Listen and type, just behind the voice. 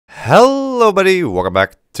Hello buddy, welcome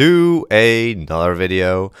back to another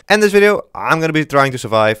video. In this video I'm gonna be trying to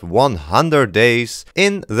survive 100 days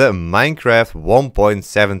in the Minecraft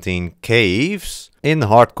 1.17 caves in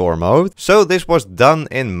hardcore mode. So this was done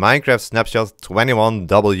in Minecraft snapshot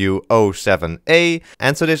 21W07A,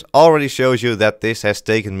 and so this already shows you that this has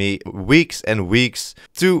taken me weeks and weeks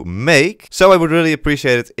to make. So I would really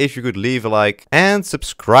appreciate it if you could leave a like and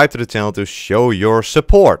subscribe to the channel to show your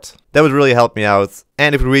support. That would really help me out.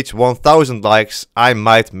 And if we reach 1000 likes, I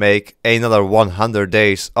might make another 100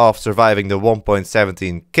 days of surviving the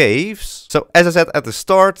 1.17 caves. So as I said at the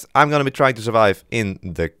start, I'm gonna be trying to survive in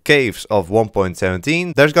the caves of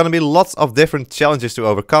 1.17. There's gonna be lots of different challenges to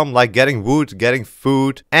overcome, like getting wood, getting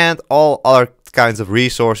food, and all other kinds of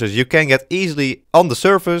resources you can get easily on the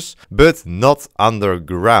surface, but not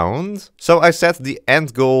underground. So I set the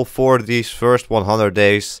end goal for these first 100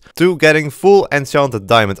 days to getting full enchanted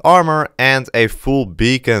diamond armor and a full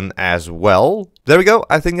beacon as well. There we go,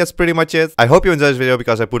 I think that's pretty much it. I hope you enjoyed this video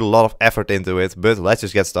because I put a lot of effort into it, but let's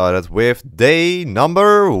just get started with day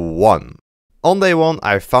number 1. On day 1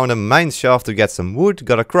 I found a mine shaft to get some wood,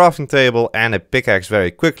 got a crafting table and a pickaxe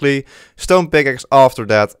very quickly, stone pickaxe after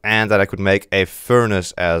that, and then I could make a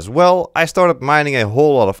furnace as well. I started mining a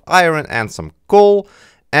whole lot of iron and some coal,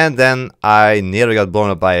 and then I nearly got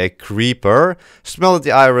blown up by a creeper, smelted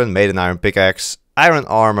the iron, made an iron pickaxe, iron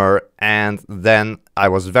armor, and then I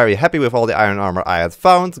was very happy with all the iron armor I had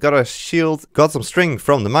found, got a shield, got some string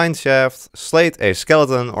from the mine shaft, slayed a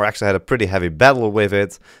skeleton, or actually had a pretty heavy battle with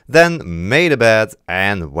it, then made a bed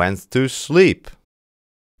and went to sleep.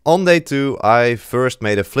 On day 2 I first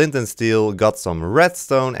made a flint and steel, got some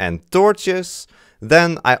redstone and torches,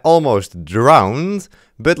 then I almost drowned,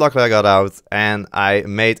 but luckily I got out and I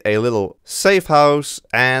made a little safe house,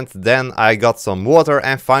 and then I got some water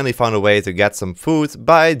and finally found a way to get some food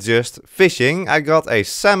by just fishing. I got a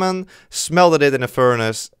salmon, smelted it in a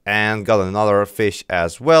furnace and got another fish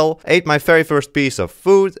as well, ate my very first piece of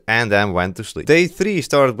food and then went to sleep. Day 3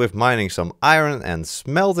 started with mining some iron and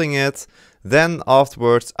smelting it. Then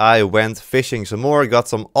afterwards I went fishing some more, got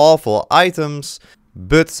some awful items,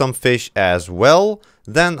 but some fish as well.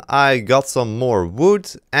 Then I got some more wood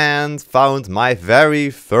and found my very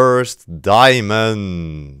first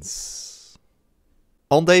diamonds.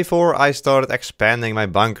 On day 4 I started expanding my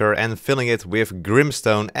bunker and filling it with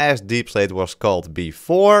grimstone, as deep slate was called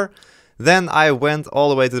before. Then I went all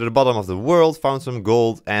the way to the bottom of the world, found some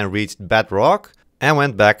gold and reached bedrock, and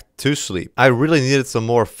went back to sleep. I really needed some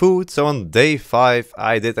more food, so on day 5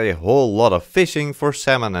 I did a whole lot of fishing for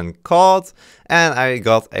salmon and cod, and I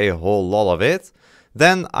got a whole lot of it.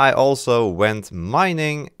 Then I also went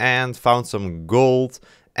mining and found some gold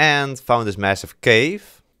and found this massive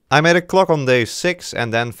cave. I made a clock on day 6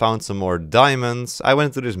 and then found some more diamonds. I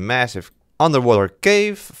went to this massive underwater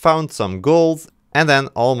cave, found some gold, and then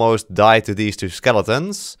almost died to these two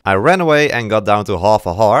skeletons. I ran away and got down to half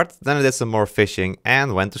a heart, then I did some more fishing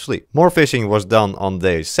and went to sleep. More fishing was done on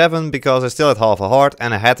day 7 because I still had half a heart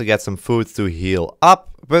and I had to get some food to heal up,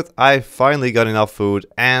 but I finally got enough food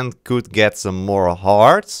and could get some more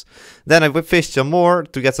hearts. Then I fished some more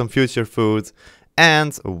to get some future food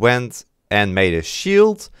and went and made a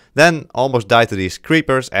shield, then almost died to these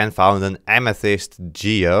creepers and found an amethyst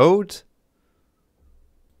geode.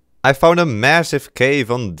 I found a massive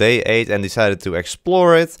cave on day 8 and decided to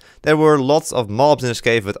explore it. There were lots of mobs in this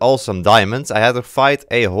cave with also some diamonds. I had to fight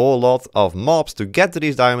a whole lot of mobs to get to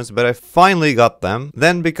these diamonds, but I finally got them.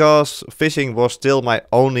 Then, because fishing was still my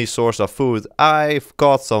only source of food, I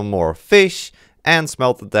caught some more fish and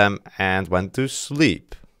smelted them and went to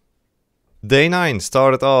sleep. Day 9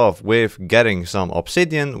 started off with getting some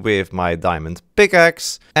obsidian with my diamond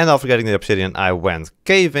pickaxe, and after getting the obsidian I went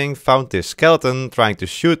caving, found this skeleton trying to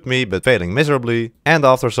shoot me but failing miserably, and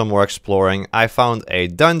after some more exploring I found a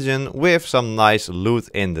dungeon with some nice loot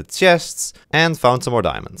in the chests and found some more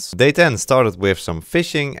diamonds. Day 10 started with some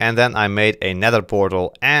fishing and then I made a nether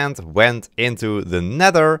portal and went into the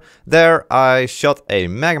nether. There I shot a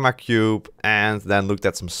magma cube and then looked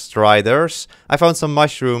at some striders. I found some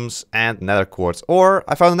mushrooms and nether quartz ore.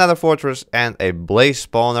 I found a nether fortress and a blaze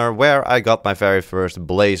spawner where I got my very first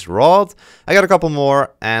blaze rod. I got a couple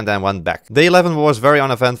more and then went back. Day 11 was very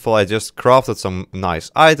uneventful. I just crafted some nice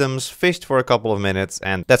items, fished for a couple of minutes,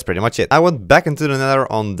 and that's pretty much it. I went back into the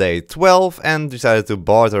nether on day 12 and decided to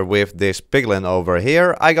barter with this piglin over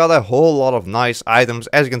here. I got a whole lot of nice items,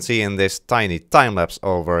 as you can see in this tiny time lapse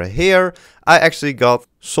over here. I actually got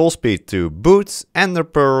Soul Speed 2 boots, ender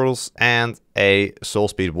pearls, and a Soul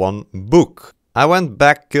Speed 1 book. I went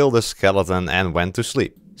back, killed a skeleton, and went to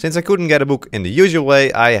sleep. Since I couldn't get a book in the usual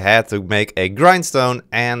way, I had to make a grindstone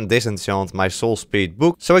and disenchant my soul speed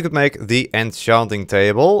book so I could make the enchanting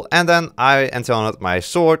table. And then I enchanted my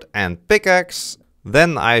sword and pickaxe.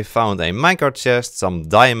 Then I found a minecart chest, some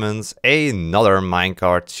diamonds, another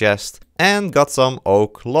minecart chest, and got some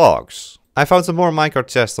oak logs. I found some more minecart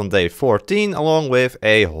chests on day 14 along with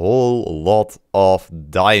a whole lot of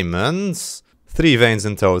diamonds. 3 veins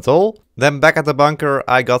in total. Then back at the bunker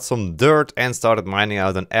I got some dirt and started mining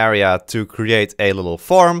out an area to create a little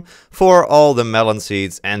farm for all the melon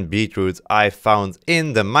seeds and beetroot I found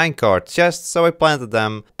in the minecart chest. So I planted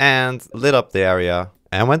them and lit up the area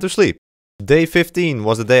and went to sleep. Day 15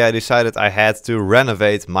 was the day I decided I had to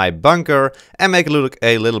renovate my bunker and make it look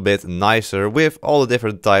a little bit nicer with all the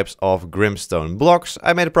different types of grimstone blocks.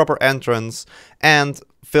 I made a proper entrance and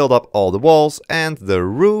filled up all the walls and the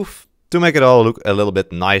roof to make it all look a little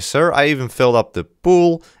bit nicer. I even filled up the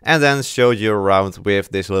pool and then showed you around with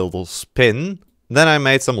this little spin. Then I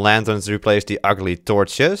made some lanterns to replace the ugly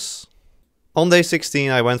torches. On day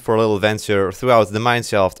 16 I went for a little venture throughout the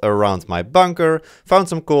mineshaft around my bunker, found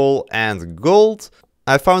some coal and gold.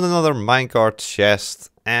 I found another minecart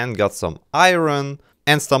chest and got some iron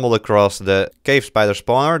and stumbled across the cave spider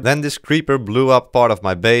spawner. Then this creeper blew up part of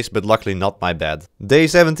my base, but luckily not my bed. Day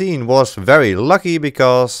 17 was very lucky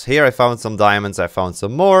because here I found some diamonds, I found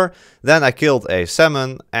some more. Then I killed a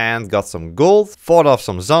salmon and got some gold, fought off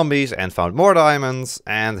some zombies and found more diamonds.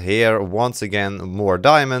 And here once again more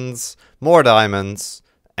diamonds,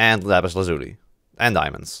 and lapis lazuli. And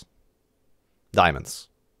diamonds. Diamonds.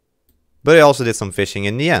 But I also did some fishing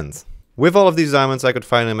in the end. With all of these diamonds I could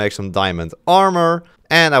finally make some diamond armor.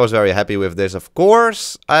 And I was very happy with this, of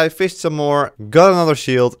course. I fished some more, got another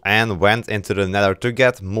shield and went into the nether to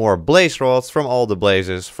get more blaze rods from all the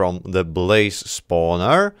blazes from the blaze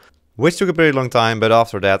spawner. Which took a pretty long time, but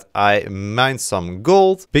after that I mined some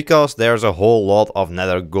gold because there's a whole lot of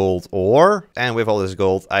nether gold ore. And with all this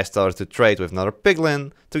gold I started to trade with another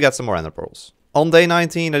piglin to get some more ender pearls. On day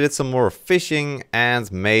 19 I did some more fishing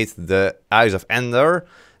and made the Eyes of Ender.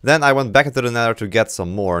 Then I went back into the nether to get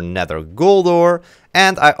some more nether gold ore.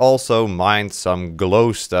 And I also mined some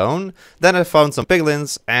glowstone. Then I found some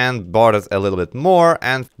piglins and bought it a little bit more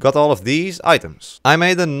and got all of these items. I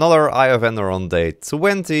made another Eye of Ender on day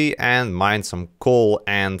 20 and mined some coal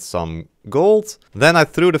and some gold. Then I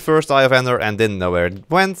threw the first Eye of Ender and didn't know where it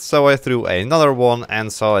went. So I threw another one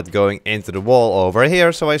and saw it going into the wall over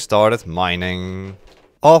here. So I started mining.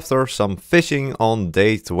 After some fishing on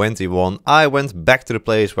day 21, I went back to the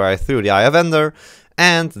place where I threw the Eye of Ender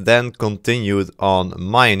and then continued on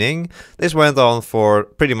mining. This went on for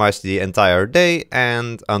pretty much the entire day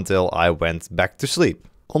and until I went back to sleep.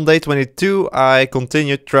 On day 22, I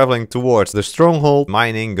continued traveling towards the stronghold,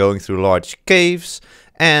 mining, going through large caves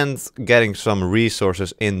and getting some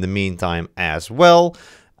resources in the meantime as well.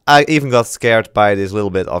 I even got scared by this little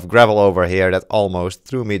bit of gravel over here that almost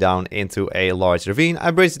threw me down into a large ravine. I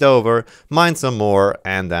bridged it over, mined some more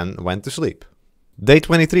and then went to sleep. Day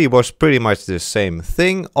 23 was pretty much the same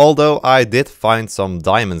thing, although I did find some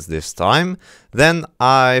diamonds this time. Then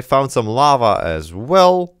I found some lava as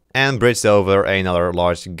well and bridged over another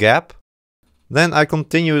large gap. Then I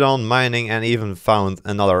continued on mining and even found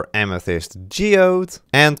another amethyst geode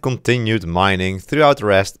and continued mining throughout the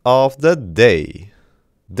rest of the day.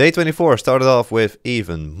 Day 24 started off with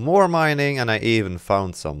even more mining and I even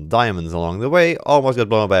found some diamonds along the way. Almost got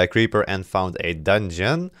blown by a creeper and found a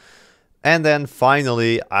dungeon. And then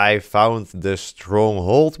finally I found the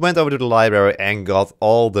stronghold, went over to the library and got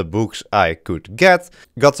all the books I could get.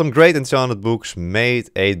 Got some great enchanted books, made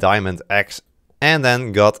a diamond axe and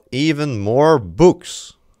then got even more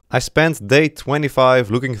books. I spent day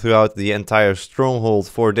 25 looking throughout the entire stronghold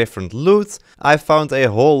for different loot. I found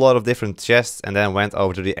a whole lot of different chests and then went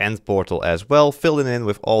over to the end portal as well, filled it in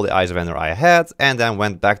with all the Eyes of Ender I had and then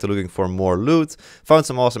went back to looking for more loot, found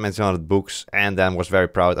some awesome enchanted books and then was very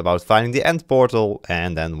proud about finding the end portal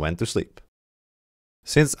and then went to sleep.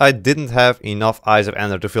 Since I didn't have enough Eyes of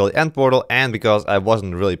Ender to fill the end portal and because I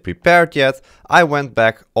wasn't really prepared yet, I went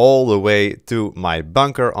back all the way to my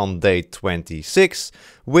bunker on day 26,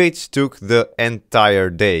 which took the entire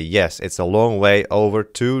day. Yes, it's a long way over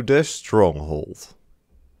to the stronghold.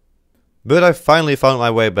 But I finally found my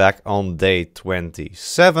way back on day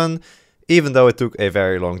 27, even though it took a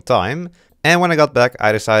very long time. And when I got back,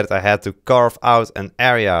 I decided I had to carve out an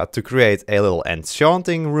area to create a little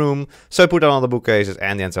enchanting room. So I put on all the bookcases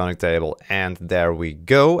and the enchanting table, and there we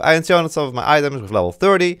go. I enchanted some of my items with level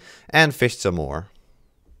 30 and fished some more.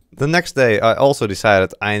 The next day I also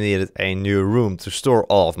decided I needed a new room to store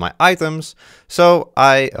all of my items, so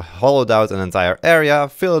I hollowed out an entire area,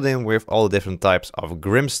 filled it in with all the different types of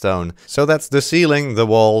grimstone. So that's the ceiling, the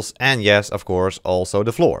walls, and yes, of course, also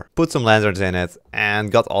the floor. Put some lanterns in it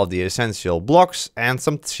and got all the essential blocks and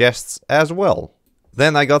some chests as well.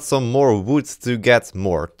 Then I got some more wood to get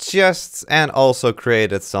more chests and also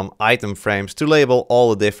created some item frames to label all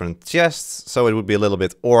the different chests, so it would be a little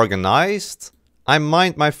bit organized. I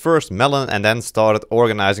mined my first melon and then started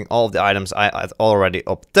organizing all of the items I had already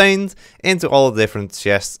obtained into all the different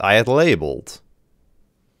chests I had labeled.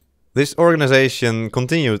 This organization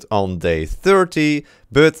continued on day 30,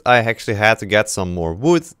 but I actually had to get some more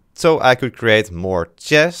wood so I could create more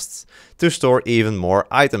chests to store even more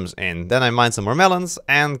items in. Then I mined some more melons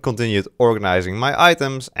and continued organizing my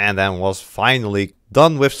items and then was finally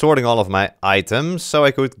done with sorting all of my items so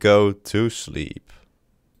I could go to sleep.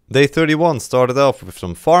 Day 31 started off with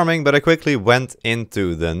some farming, but I quickly went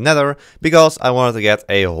into the nether because I wanted to get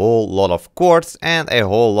a whole lot of quartz and a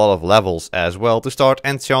whole lot of levels as well to start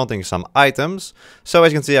enchanting some items. So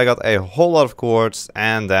as you can see, I got a whole lot of quartz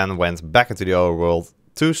and then went back into the overworld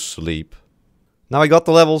to sleep. Now I got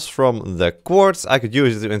the levels from the quartz, I could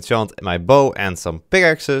use it to enchant my bow and some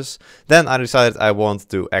pickaxes. Then I decided I want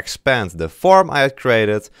to expand the farm I had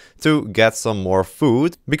created to get some more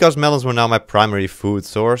food, because melons were now my primary food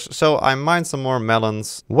source. So I mined some more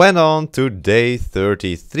melons, went on to day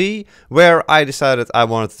 33, where I decided I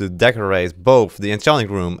wanted to decorate both the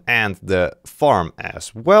enchanting room and the farm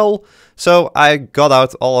as well. So I got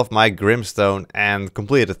out all of my grimstone and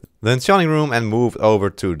completed the enchanting room and moved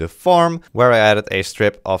over to the farm, where I added a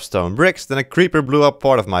strip of stone bricks. Then a creeper blew up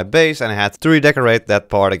part of my base and I had to redecorate that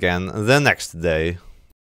part again the next day.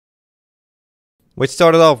 Which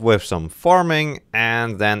started off with some farming,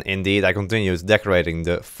 and then indeed I continued decorating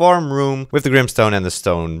the farm room with the grimstone and the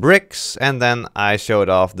stone bricks, and then I showed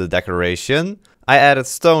off the decoration. I added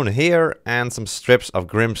stone here and some strips of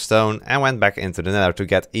grimstone and went back into the nether to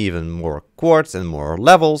get even more quartz and more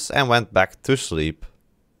levels and went back to sleep.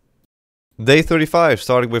 Day 35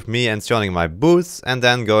 started with me enchanting my boots and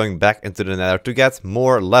then going back into the nether to get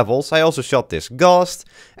more levels. I also shot this ghost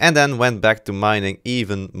and then went back to mining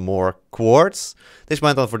even more quartz. This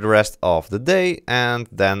went on for the rest of the day, and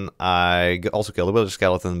then I also killed a wither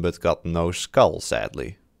skeleton but got no skull,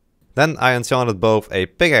 sadly. Then I enchanted both a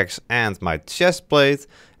pickaxe and my chest plate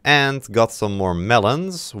and got some more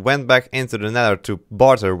melons, went back into the nether to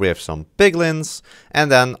barter with some piglins,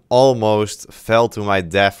 and then almost fell to my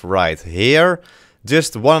death right here.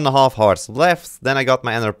 Just 1.5 hearts left, then I got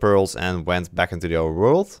my ender pearls and went back into the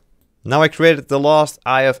overworld. Now I created the last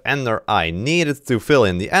Eye of Ender I needed to fill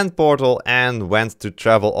in the end portal and went to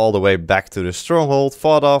travel all the way back to the stronghold,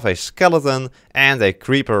 fought off a skeleton and a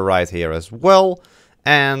creeper right here as well.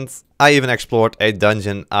 And I even explored a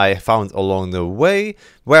dungeon I found along the way,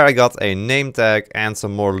 where I got a name tag and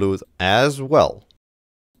some more loot as well.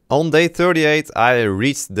 On day 38 I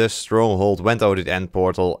reached the stronghold, went over the end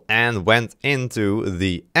portal and went into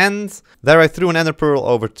the end. There I threw an ender pearl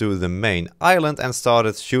over to the main island and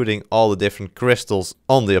started shooting all the different crystals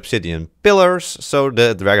on the obsidian pillars, so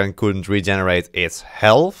the dragon couldn't regenerate its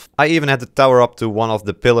health. I even had to tower up to one of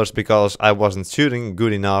the pillars because I wasn't shooting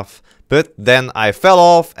good enough. But then I fell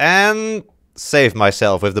off and saved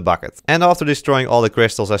myself with the bucket. And after destroying all the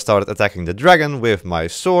crystals, I started attacking the dragon with my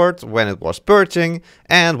sword when it was perching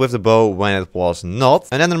and with the bow when it was not.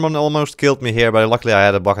 An enderman almost killed me here, but luckily I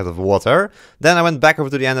had a bucket of water. Then I went back over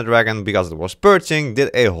to the ender dragon because it was perching, did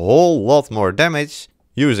a whole lot more damage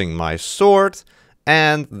using my sword.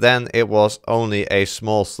 And then it was only a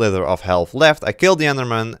small slither of health left. I killed the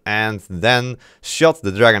enderman and then shot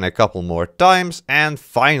the dragon a couple more times and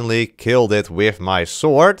finally killed it with my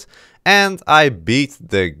sword. And I beat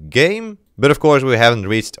the game. But of course we haven't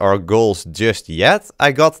reached our goals just yet.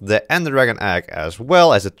 I got the ender dragon egg as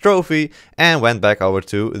well as a trophy and went back over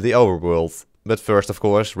to the overworld. But first of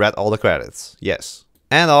course read all the credits, yes.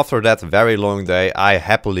 And after that very long day I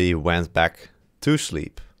happily went back to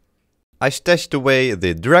sleep. I stashed away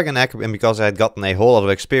the dragon egg, and because I had gotten a whole lot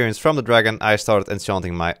of experience from the dragon, I started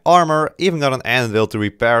enchanting my armor, even got an anvil to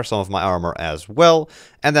repair some of my armor as well,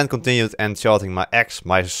 and then continued enchanting my axe,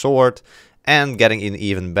 my sword, and getting an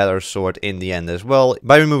even better sword in the end as well,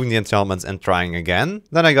 by removing the enchantments and trying again.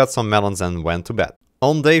 Then I got some melons and went to bed.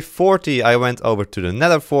 On day 40 I went over to the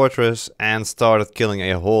Nether Fortress and started killing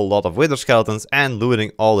a whole lot of Wither Skeletons and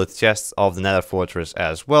looting all the chests of the Nether Fortress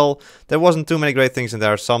as well. There wasn't too many great things in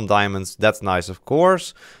there, some diamonds, that's nice of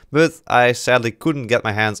course. But I sadly couldn't get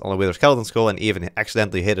my hands on a Wither Skeleton Skull and even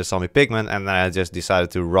accidentally hit a zombie pigman, and then I just decided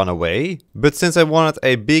to run away. But since I wanted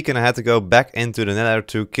a beacon, I had to go back into the Nether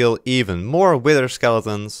to kill even more Wither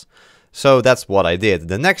Skeletons. So that's what I did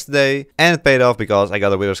the next day, and it paid off because I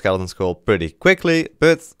got a Wither Skeleton Skull pretty quickly,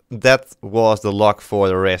 but that was the luck for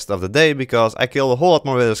the rest of the day because I killed a whole lot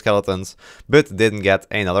more Wither Skeletons, but didn't get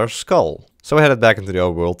another skull. So I headed back into the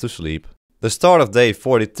overworld to sleep. The start of day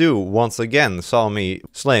 42 once again saw me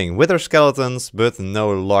slaying Wither Skeletons, but no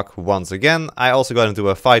luck once again. I also got into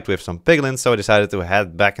a fight with some piglins, so I decided to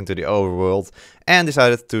head back into the overworld and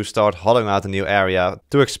decided to start hollowing out a new area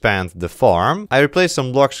to expand the farm. I replaced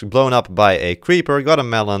some blocks blown up by a creeper, got a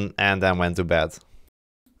melon, and then went to bed.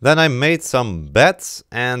 Then I made some beds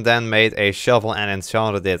and then made a shovel and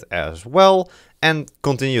enchanted it as well. And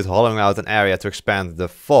continued hollowing out an area to expand the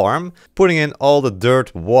farm, putting in all the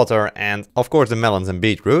dirt, water, and of course the melons and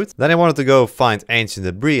beetroot. Then I wanted to go find ancient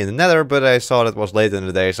debris in the Nether, but I saw that it was late in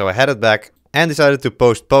the day, so I headed back and decided to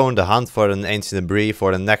postpone the hunt for an ancient debris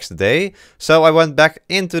for the next day. So I went back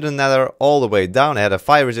into the Nether all the way down. I had a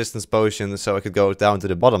fire resistance potion, so I could go down to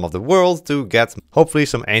the bottom of the world to get hopefully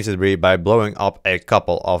some ancient debris by blowing up a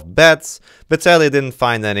couple of beds. But sadly I didn't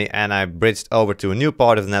find any, and I bridged over to a new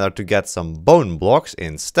part of the Nether to get some bone blocks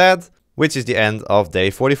instead, which is the end of day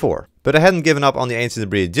 44. But I hadn't given up on the ancient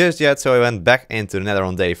debris just yet, so I went back into the Nether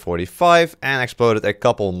on day 45 and exploded a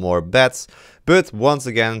couple more beds. But once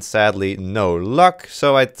again, sadly, no luck,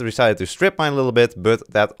 so I decided to strip mine a little bit, but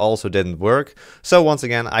that also didn't work. So once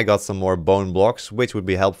again, I got some more bone blocks, which would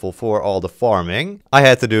be helpful for all the farming I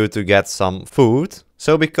had to do to get some food.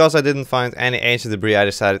 So because I didn't find any ancient debris, I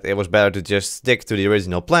decided it was better to just stick to the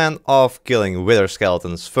original plan of killing Wither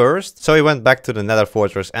Skeletons first. So we went back to the Nether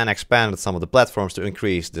Fortress and expanded some of the platforms to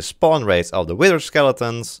increase the spawn rates of the Wither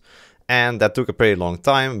Skeletons. And that took a pretty long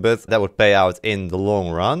time, but that would pay out in the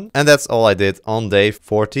long run. And that's all I did on day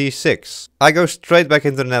 46. I go straight back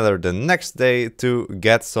into the Nether the next day to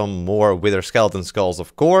get some more Wither Skeleton Skulls,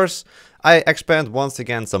 of course. I expand once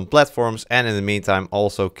again some platforms and in the meantime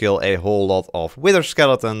also kill a whole lot of Wither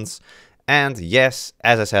Skeletons. And yes,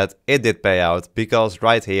 as I said, it did pay out, because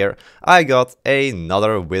right here I got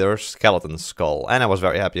another Wither Skeleton Skull. And I was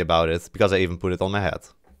very happy about it, because I even put it on my head.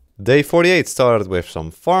 Day 48 started with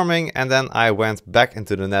some farming, and then I went back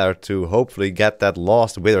into the Nether to hopefully get that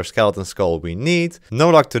last Wither Skeleton Skull we need.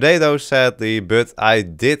 No luck today though, sadly, but I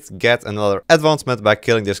did get another advancement by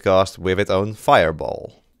killing this ghast with its own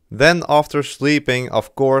fireball. Then after sleeping,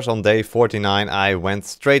 of course, on day 49 I went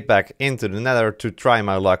straight back into the Nether to try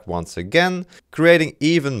my luck once again, creating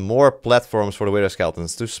even more platforms for the Wither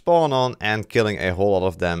Skeletons to spawn on and killing a whole lot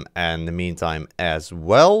of them in the meantime as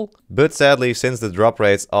well. But sadly, since the drop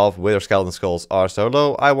rates of Wither Skeleton Skulls are so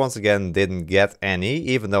low, I once again didn't get any,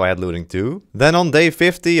 even though I had looting too. Then on day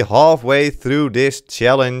 50, halfway through this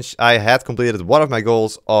challenge, I had completed one of my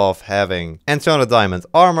goals of having enchanted diamond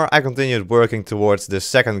armor. I continued working towards the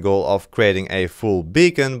second goal of creating a full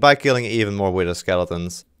beacon by killing even more Wither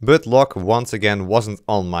Skeletons. But luck once again wasn't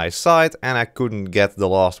on my side and I couldn't get the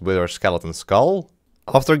last Wither Skeleton Skull.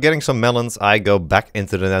 After getting some melons, I go back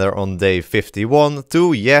into the Nether on day 51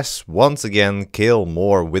 to, yes, once again kill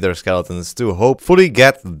more Wither Skeletons to hopefully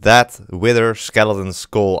get that Wither Skeleton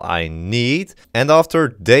Skull I need. And after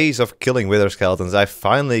days of killing Wither Skeletons, I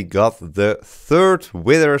finally got the third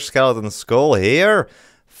Wither Skeleton Skull here.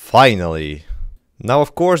 Finally. Now,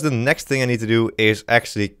 of course, the next thing I need to do is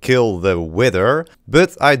actually kill the Wither,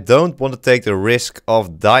 but I don't want to take the risk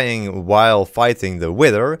of dying while fighting the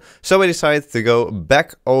Wither, so I decided to go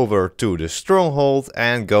back over to the stronghold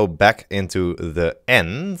and go back into the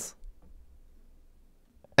end.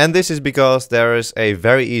 And this is because there is a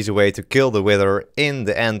very easy way to kill the Wither in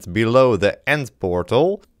the end below the end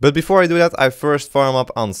portal. But before I do that, I first farm up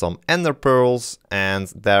on some ender pearls, and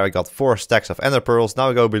there I got 4 stacks of ender pearls. Now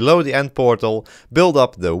I go below the end portal, build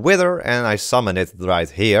up the Wither, and I summon it right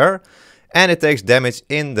here. And it takes damage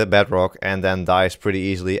in the bedrock and then dies pretty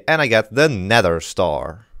easily, and I get the Nether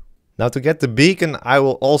Star. Now to get the beacon I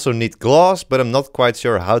will also need glass, but I'm not quite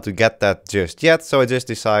sure how to get that just yet, so I just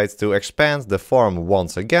decide to expand the farm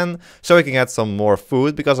once again, so I can get some more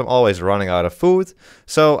food, because I'm always running out of food.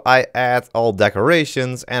 So I add all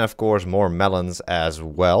decorations and of course more melons as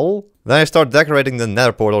well. Then I start decorating the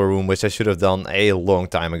nether portal room, which I should have done a long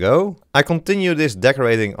time ago. I continue this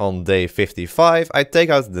decorating on day 55. I take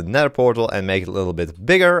out the nether portal and make it a little bit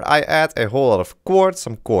bigger. I add a whole lot of quartz,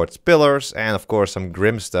 some quartz pillars, and of course some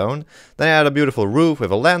grimstone. Then I add a beautiful roof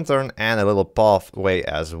with a lantern and a little pathway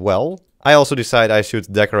as well. I also decide I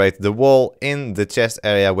should decorate the wall in the chest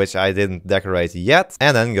area, which I didn't decorate yet,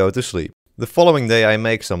 and then go to sleep. The following day I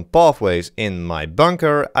make some pathways in my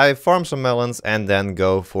bunker, I farm some melons and then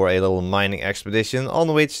go for a little mining expedition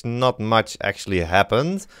on which not much actually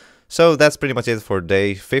happened. So that's pretty much it for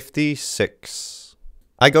day 56.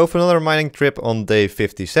 I go for another mining trip on day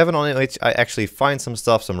 57 on which I actually find some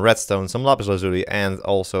stuff, some redstone, some lapis lazuli and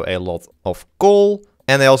also a lot of coal.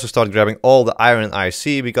 And I also start grabbing all the iron I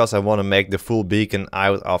see because I want to make the full beacon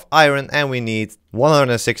out of iron and we need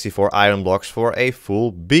 164 iron blocks for a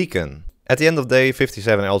full beacon. At the end of day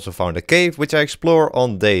 57 I also found a cave, which I explore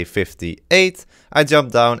on day 58. I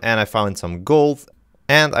jumped down and I found some gold.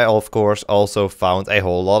 And I of course also found a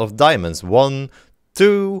whole lot of diamonds. 1,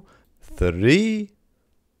 2, 3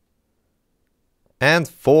 and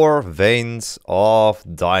 4 veins of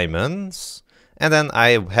diamonds. And then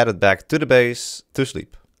I headed back to the base to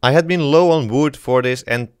sleep. I had been low on wood for this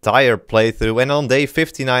entire playthrough and on day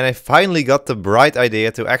 59 I finally got the bright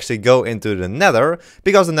idea to actually go into the nether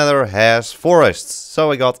because the nether has forests. So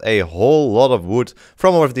I got a whole lot of wood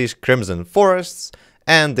from one of these crimson forests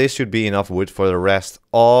and this should be enough wood for the rest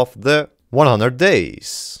of the 100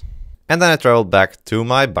 days. And then I traveled back to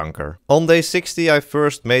my bunker. On day 60 I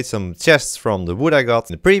first made some chests from the wood I got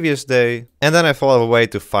the previous day. And then I followed a way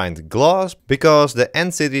to find glass, because the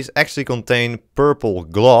end cities actually contain purple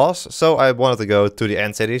glass. So I wanted to go to the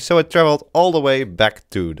end city, so I traveled all the way back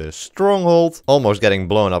to the stronghold. Almost getting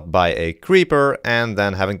blown up by a creeper and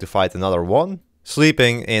then having to fight another one.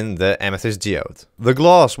 Sleeping in the amethyst geode. The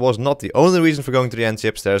glass was not the only reason for going to the end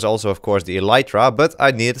ships. There's also of course the elytra, but I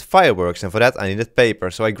needed fireworks and for that I needed paper.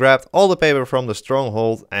 So I grabbed all the paper from the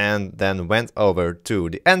stronghold and then went over to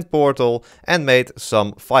the end portal and made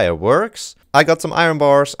some fireworks. I got some iron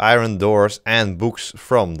bars, iron doors and books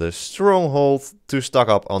from the stronghold to stock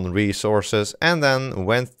up on resources and then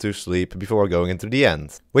went to sleep before going into the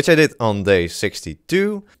end. Which I did on day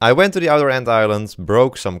 62. I went to the outer end islands,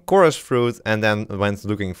 broke some chorus fruit and then went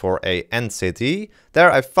looking for a end city.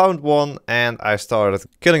 There I found one and I started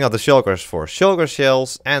killing out the shulkers for shulker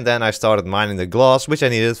shells and then I started mining the glass which I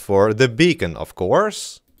needed for the beacon of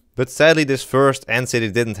course. But sadly this first end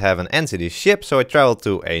city didn't have an end city ship, so I traveled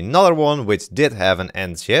to another one which did have an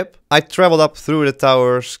end ship. I traveled up through the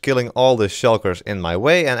towers, killing all the shulkers in my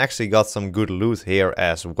way and actually got some good loot here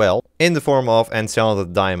as well. In the form of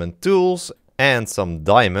enchanted diamond tools and some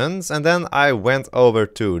diamonds. And then I went over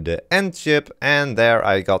to the end ship and there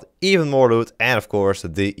I got even more loot and of course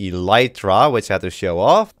the elytra which I had to show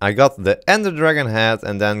off. I got the ender dragon head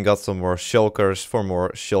and then got some more shulkers for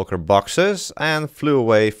more shulker boxes and flew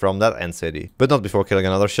away from that end city. But not before killing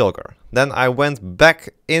another shulker. Then I went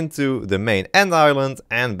back into the main end island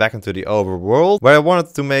and back into the overworld where I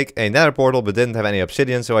wanted to make a nether portal but didn't have any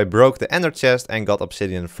obsidian, so I broke the ender chest and got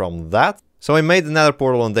obsidian from that. So I made the nether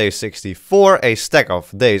portal on day 64, a stack of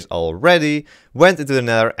days already, went into the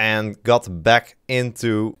nether and got back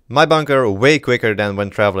into my bunker way quicker than when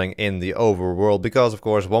traveling in the overworld, because of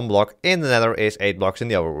course 1 block in the nether is 8 blocks in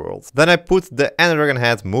the overworld. Then I put the ender dragon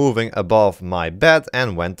head moving above my bed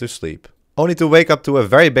and went to sleep. Only to wake up to a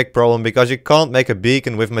very big problem, because you can't make a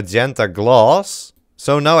beacon with magenta glass.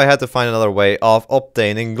 So now I had to find another way of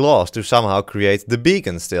obtaining glass to somehow create the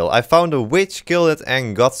beacon still. I found a witch, killed it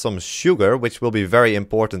and got some sugar, which will be very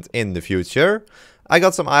important in the future. I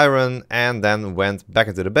got some iron and then went back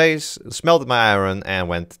into the base, smelted my iron and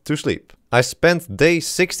went to sleep. I spent day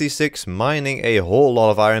 66 mining a whole lot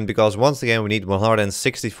of iron, because once again we need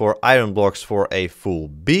 164 iron blocks for a full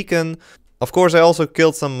beacon. Of course I also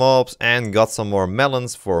killed some mobs and got some more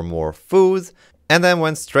melons for more food. And then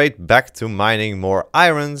went straight back to mining more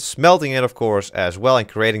iron, smelting it of course as well and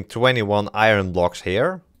creating 21 iron blocks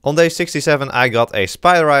here. On day 67 I got a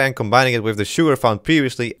spider eye and combining it with the sugar found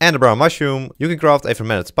previously and the brown mushroom, you can craft a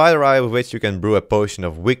fermented spider eye with which you can brew a potion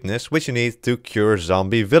of weakness which you need to cure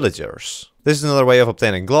zombie villagers. This is another way of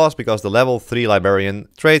obtaining glass, because the level 3 librarian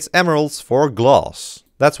trades emeralds for glass.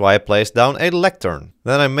 That's why I placed down a lectern.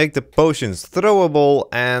 Then I make the potions throwable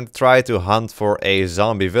and try to hunt for a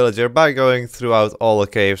zombie villager by going throughout all the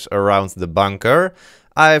caves around the bunker.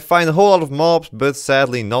 I find a whole lot of mobs, but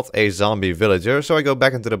sadly not a zombie villager, so I go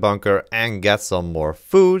back into the bunker and get some more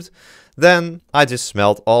food. Then I just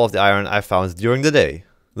smelt all of the iron I found during the day.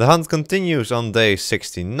 The hunt continues on day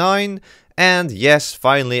 69. And yes,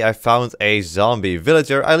 finally I found a zombie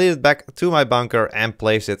villager. I lead it back to my bunker and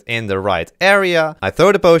place it in the right area. I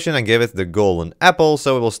throw the potion and give it the golden apple,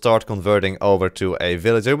 so it will start converting over to a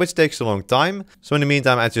villager, which takes a long time. So in the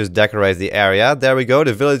meantime, I just decorate the area. There we go,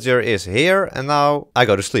 the villager is here, and now I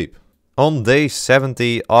go to sleep. On day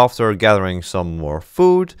 70, after gathering some more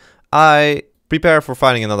food, I prepare for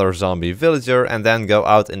finding another zombie villager and then go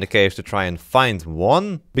out in the caves to try and find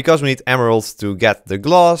one. Because we need emeralds to get the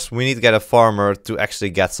glass, we need to get a farmer to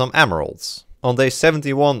actually get some emeralds. On day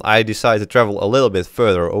 71 I decide to travel a little bit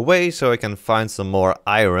further away so I can find some more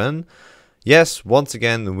iron. Yes, once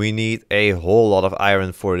again we need a whole lot of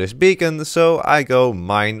iron for this beacon, so I go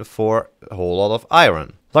mine for a whole lot of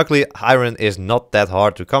iron. Luckily iron is not that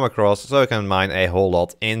hard to come across, so I can mine a whole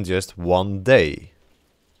lot in just one day.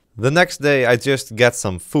 The next day I just get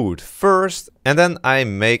some food first, and then I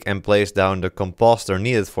make and place down the composter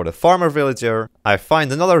needed for the farmer villager. I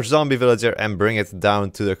find another zombie villager and bring it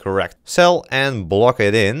down to the correct cell and block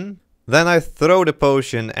it in. Then I throw the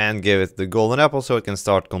potion and give it the golden apple so it can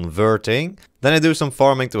start converting. Then I do some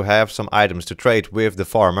farming to have some items to trade with the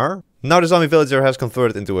farmer. Now the zombie villager has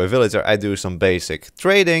converted into a villager, I do some basic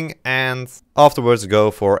trading and afterwards go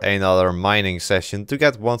for another mining session to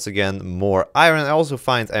get once again more iron. I also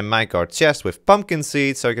find a minecart chest with pumpkin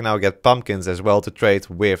seeds, so I can now get pumpkins as well to trade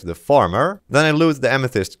with the farmer. Then I loot the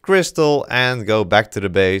amethyst crystal and go back to the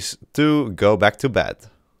base to go back to bed.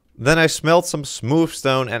 Then I smelt some smooth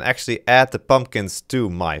stone and actually add the pumpkins to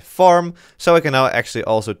my farm, so I can now actually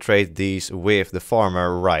also trade these with the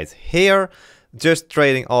farmer right here. Just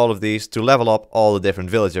trading all of these to level up all the different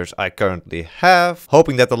villagers I currently have.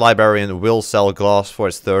 Hoping that the librarian will sell glass for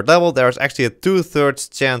its 3rd level. There's actually a 2/3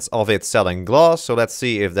 chance of it selling glass, so let's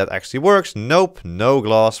see if that actually works. Nope, no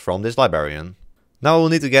glass from this librarian. Now we'll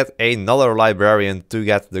need to get another librarian to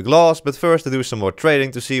get the glass, but first I do some more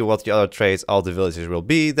trading to see what the other trades of the villagers will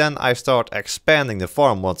be. Then I start expanding the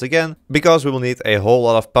farm once again, because we will need a whole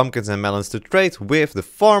lot of pumpkins and melons to trade with the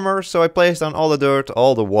farmer. So I place down all the dirt,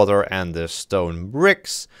 all the water and the stone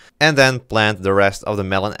bricks, and then plant the rest of the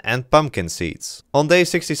melon and pumpkin seeds. On day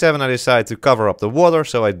 67 I decide to cover up the water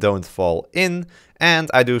so I don't fall in.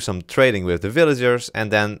 And I do some trading with the villagers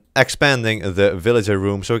and then expanding the villager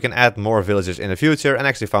room so we can add more villagers in the future, and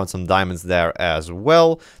actually found some diamonds there as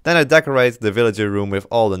well. Then I decorate the villager room with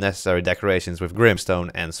all the necessary decorations with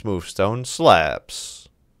grimstone and smooth stone slabs.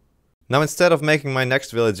 Now instead of making my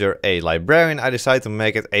next villager a librarian, I decide to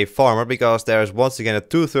make it a farmer, because there is once again a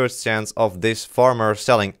 2/3 chance of this farmer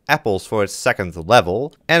selling apples for its 2nd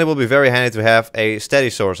level. And it will be very handy to have a steady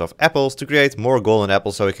source of apples to create more golden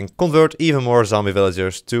apples so we can convert even more zombie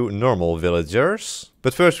villagers to normal villagers.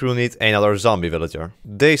 But first we will need another zombie villager.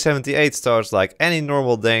 Day 78 starts like any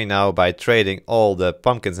normal day now by trading all the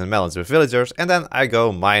pumpkins and melons with villagers, and then I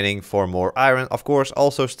go mining for more iron. Of course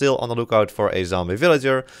also still on the lookout for a zombie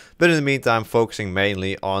villager, but in the meantime focusing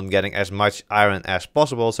mainly on getting as much iron as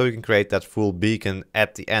possible so we can create that full beacon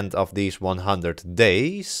at the end of these 100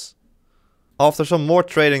 days. After some more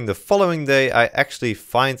trading the following day, I actually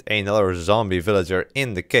find another zombie villager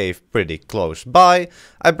in the cave pretty close by.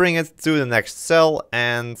 I bring it to the next cell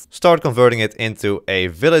and start converting it into a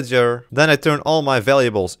villager. Then I turn all my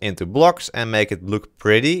valuables into blocks and make it look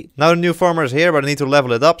pretty. Now the new farmer is here, but I need to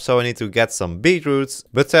level it up, so I need to get some beetroots,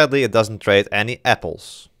 but sadly it doesn't trade any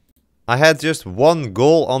apples. I had just one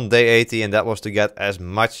goal on day 80, and that was to get as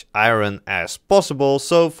much iron as possible.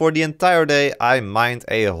 So for the entire day I mined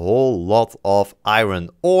a whole lot of iron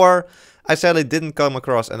ore. I sadly didn't come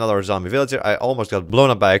across another zombie villager. I almost got blown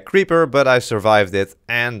up by a creeper, but I survived it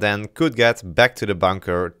and then could get back to the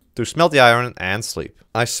bunker to smelt the iron and sleep.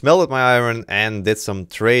 I smelted my iron and did some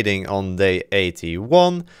trading on day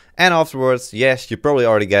 81. And afterwards, yes, you probably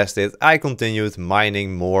already guessed it, I continued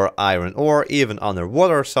mining more iron ore, even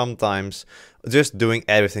underwater sometimes. Just doing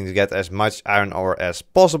everything to get as much iron ore as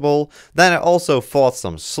possible. Then I also fought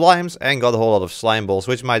some slimes and got a whole lot of slime balls,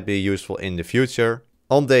 which might be useful in the future.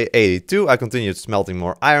 On day 82 I continued smelting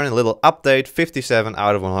more iron. A little update, 57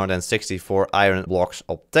 out of 164 iron blocks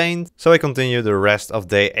obtained. So I continued the rest of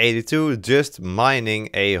day 82 just mining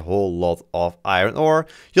a whole lot of iron ore.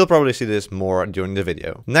 You'll probably see this more during the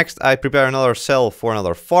video. Next I prepare another cell for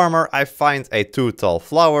another farmer. I find a 2-tall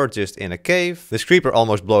flower just in a cave. This creeper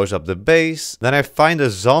almost blows up the base. Then I find a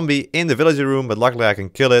zombie in the villager room, but luckily I can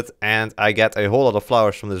kill it. And I get a whole lot of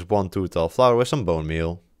flowers from this one 2-tall flower with some bone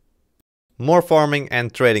meal. More farming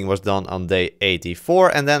and trading was done on day 84,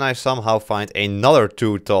 and then I somehow find another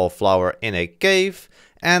 2-tall flower in a cave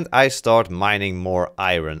and I start mining more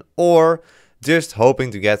iron ore. just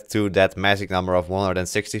hoping to get to that magic number of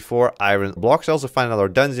 164 iron blocks. I also find another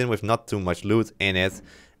dungeon with not too much loot in it.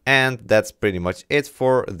 And that's pretty much it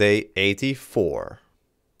for day 84.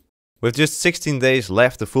 With just 16 days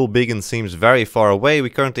left, the full beacon seems very far away. We're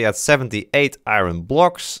currently at 78 iron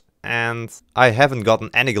blocks. And I haven't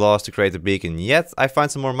gotten any glass to create the beacon yet. I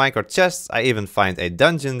find some more minecart chests. I even find a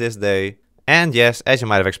dungeon this day. And yes, as you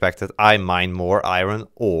might have expected, I mine more iron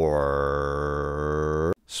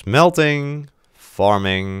ore. Smelting,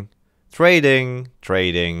 farming, trading,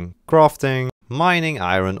 crafting, mining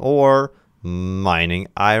iron ore,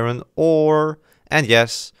 and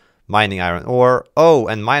yes, mining iron ore. Oh,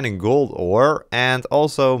 and mining gold ore, and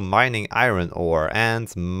also mining iron ore,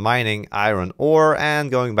 and mining iron ore, and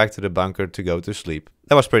going back to the bunker to go to sleep.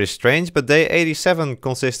 That was pretty strange, but day 87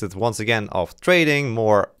 consisted once again of trading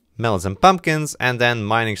more melons and pumpkins, and then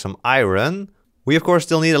mining some iron. We of course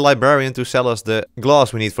still need a librarian to sell us the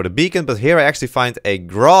glass we need for the beacon, but here I actually find a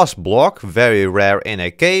grass block, very rare in a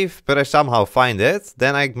cave, but I somehow find it.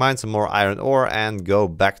 Then I mine some more iron ore and go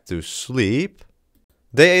back to sleep.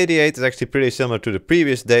 Day 88 is actually pretty similar to the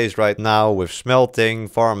previous days right now, with smelting,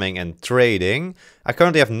 farming and trading. I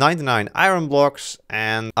currently have 99 iron blocks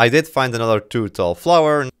and I did find another 2 tall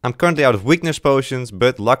flower. I'm currently out of weakness potions,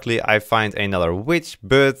 but luckily I find another witch,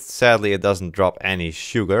 but sadly it doesn't drop any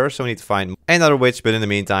sugar, so we need to find another witch, but in the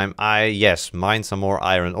meantime yes, mine some more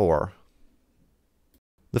iron ore.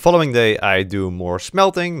 The following day I do more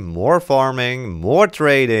smelting, more farming, more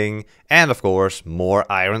trading, and of course more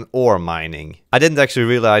iron ore mining. I didn't actually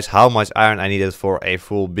realize how much iron I needed for a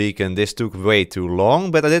full beacon. This took way too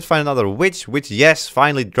long, but I did find another witch, which yes,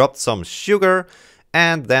 finally dropped some sugar.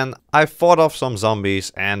 And then I fought off some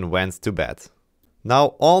zombies and went to bed.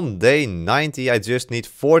 Now on day 90 I just need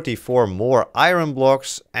 44 more iron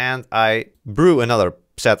blocks and I brew another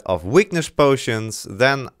set of weakness potions.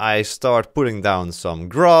 Then I start putting down some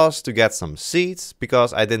grass to get some seeds,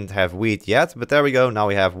 because I didn't have wheat yet, but there we go, now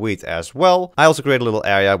we have wheat as well. I also create a little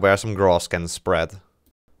area where some grass can spread.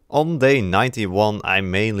 On day 91 I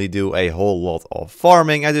mainly do a whole lot of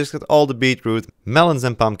farming. I just got all the beetroot, melons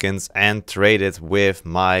and pumpkins and trade it with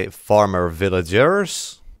my farmer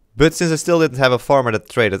villagers. But since I still didn't have a farmer that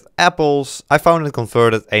traded apples, I found and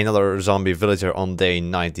converted another zombie villager on day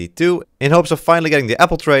 92 in hopes of finally getting the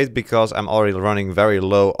apple trade, because I'm already running very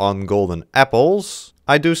low on golden apples.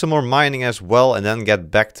 I do some more mining as well and then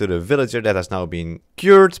get back to the villager that has now been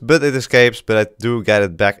cured, but it escapes, but I do get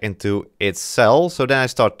it back into its cell. So then I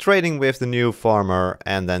start trading with the new farmer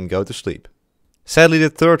and then go to sleep. Sadly, the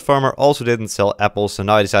third farmer also didn't sell apples, so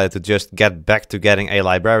now I decided to just get back to getting a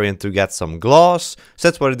librarian to get some glass. So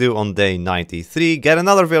that's what I do on day 93, get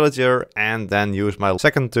another villager and then use my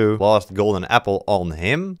second to last golden apple on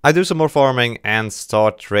him. I do some more farming and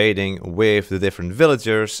start trading with the different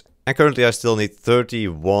villagers. And currently I still need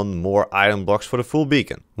 31 more iron blocks for the full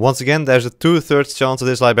beacon. Once again, there's a 2/3 chance of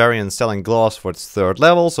this librarian selling glass for its 3rd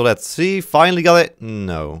level. So let's see, finally got it.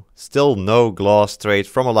 No, still no glass trade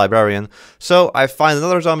from a librarian. So I find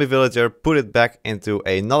another zombie villager, put it back into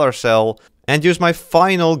another cell and use my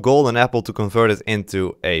final golden apple to convert it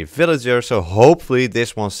into a villager. So hopefully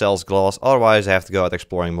this one sells glass, otherwise I have to go out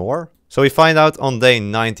exploring more. So we find out on day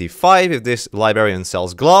 95 if this librarian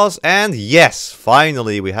sells glass, and yes,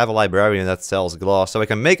 finally we have a librarian that sells glass, so we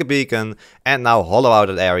can make a beacon and now hollow out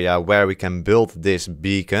an area where we can build this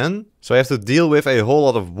beacon. So I have to deal with a whole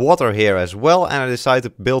lot of water here as well, and I decided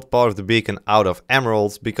to build part of the beacon out of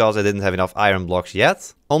emeralds because I didn't have enough iron blocks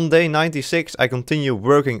yet. On day 96 I continue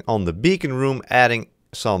working on the beacon room, adding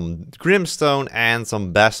some grimstone and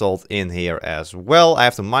some basalt in here as well. I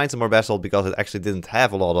have to mine some more basalt because it actually didn't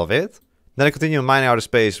have a lot of it. Then I continue mining out a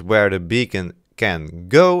space where the beacon can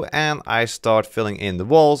go, and I start filling in the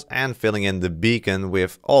walls and filling in the beacon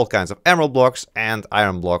with all kinds of emerald blocks and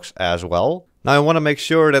iron blocks as well. Now I want to make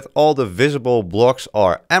sure that all the visible blocks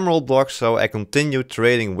are emerald blocks, so I continue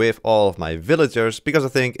trading with all of my villagers, because I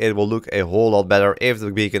think it will look a whole lot better if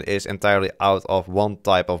the beacon is entirely out of one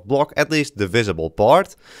type of block, at least the visible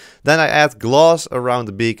part. Then I add glass around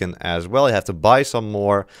the beacon as well. I have to buy some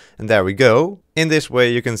more, and there we go. In this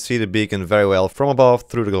way you can see the beacon very well from above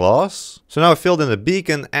through the glass. So now I filled in the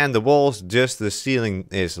beacon and the walls, just the ceiling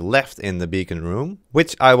is left in the beacon room,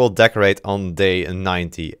 which I will decorate on day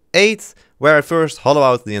 98. Where I first hollow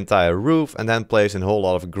out the entire roof and then place a whole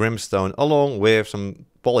lot of grimstone along with some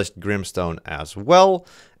polished grimstone as well.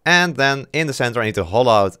 And then in the center I need to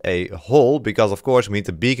hollow out a hole, because of course we need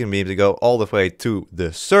the beacon beam to go all the way to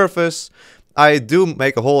the surface. I do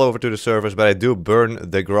make a hole over to the surface, but I do burn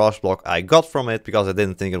the grass block I got from it because I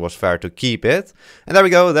didn't think it was fair to keep it. And there we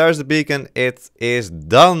go, there's the beacon. It is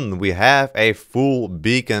done. We have a full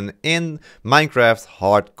beacon in Minecraft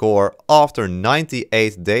Hardcore after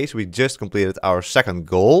 98 days. We just completed our second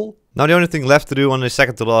goal. Now the only thing left to do on the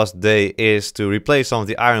second to last day is to replace some of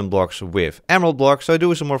the iron blocks with emerald blocks. So I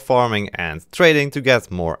do some more farming and trading to get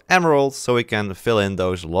more emeralds so we can fill in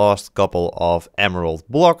those last couple of emerald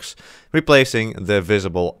blocks, replacing the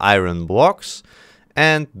visible iron blocks.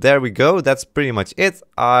 And there we go, that's pretty much it.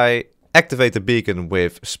 I activate the beacon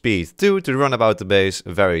with speed 2 to run about the base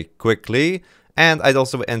very quickly. And I'd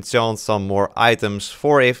also enchant some more items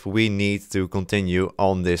for if we need to continue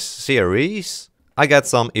on this series. I got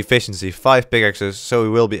some efficiency 5 pickaxes, so we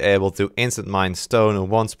will be able to instant mine stone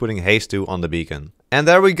once putting haste 2 on the beacon. And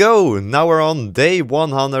there we go, now we're on day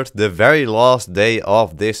 100, the very last day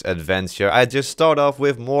of this adventure. I just start off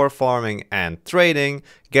with more farming and trading,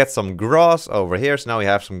 get some grass over here, so now we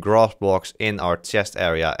have some grass blocks in our chest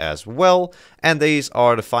area as well. And these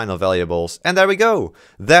are the final valuables, and there we go,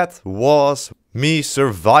 that was me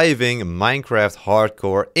surviving Minecraft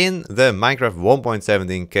Hardcore in the Minecraft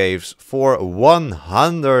 1.17 caves for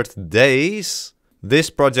 100 days.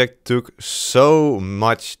 This project took so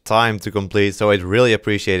much time to complete, so I'd really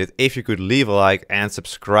appreciate it if you could leave a like and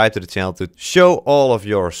subscribe to the channel to show all of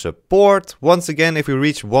your support. Once again, if we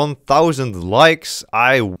reach 1000 likes,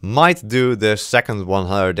 I might do the second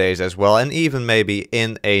 100 days as well, and even maybe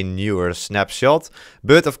in a newer snapshot.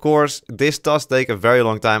 But of course, this does take a very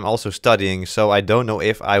long time also studying, so I don't know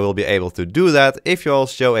if I will be able to do that. If you all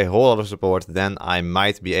show a whole lot of support, then I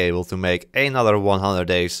might be able to make another 100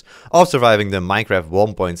 days of surviving the Minecraft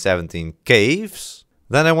 1.17 caves.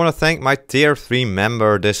 Then I want to thank my tier 3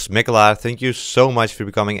 member, the Smikkelaar. Thank you so much for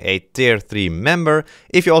becoming a tier 3 member.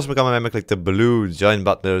 If you also become a member, click the blue join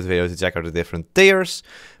button below the video to check out the different tiers.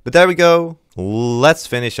 But there we go. Let's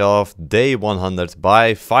finish off day 100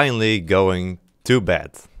 by finally going to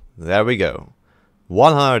bed. There we go.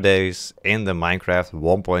 100 days in the Minecraft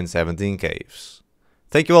 1.17 caves.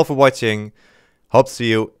 Thank you all for watching. Hope to see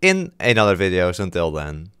you in another video. So until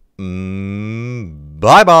then.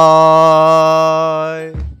 Bye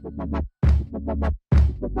bye.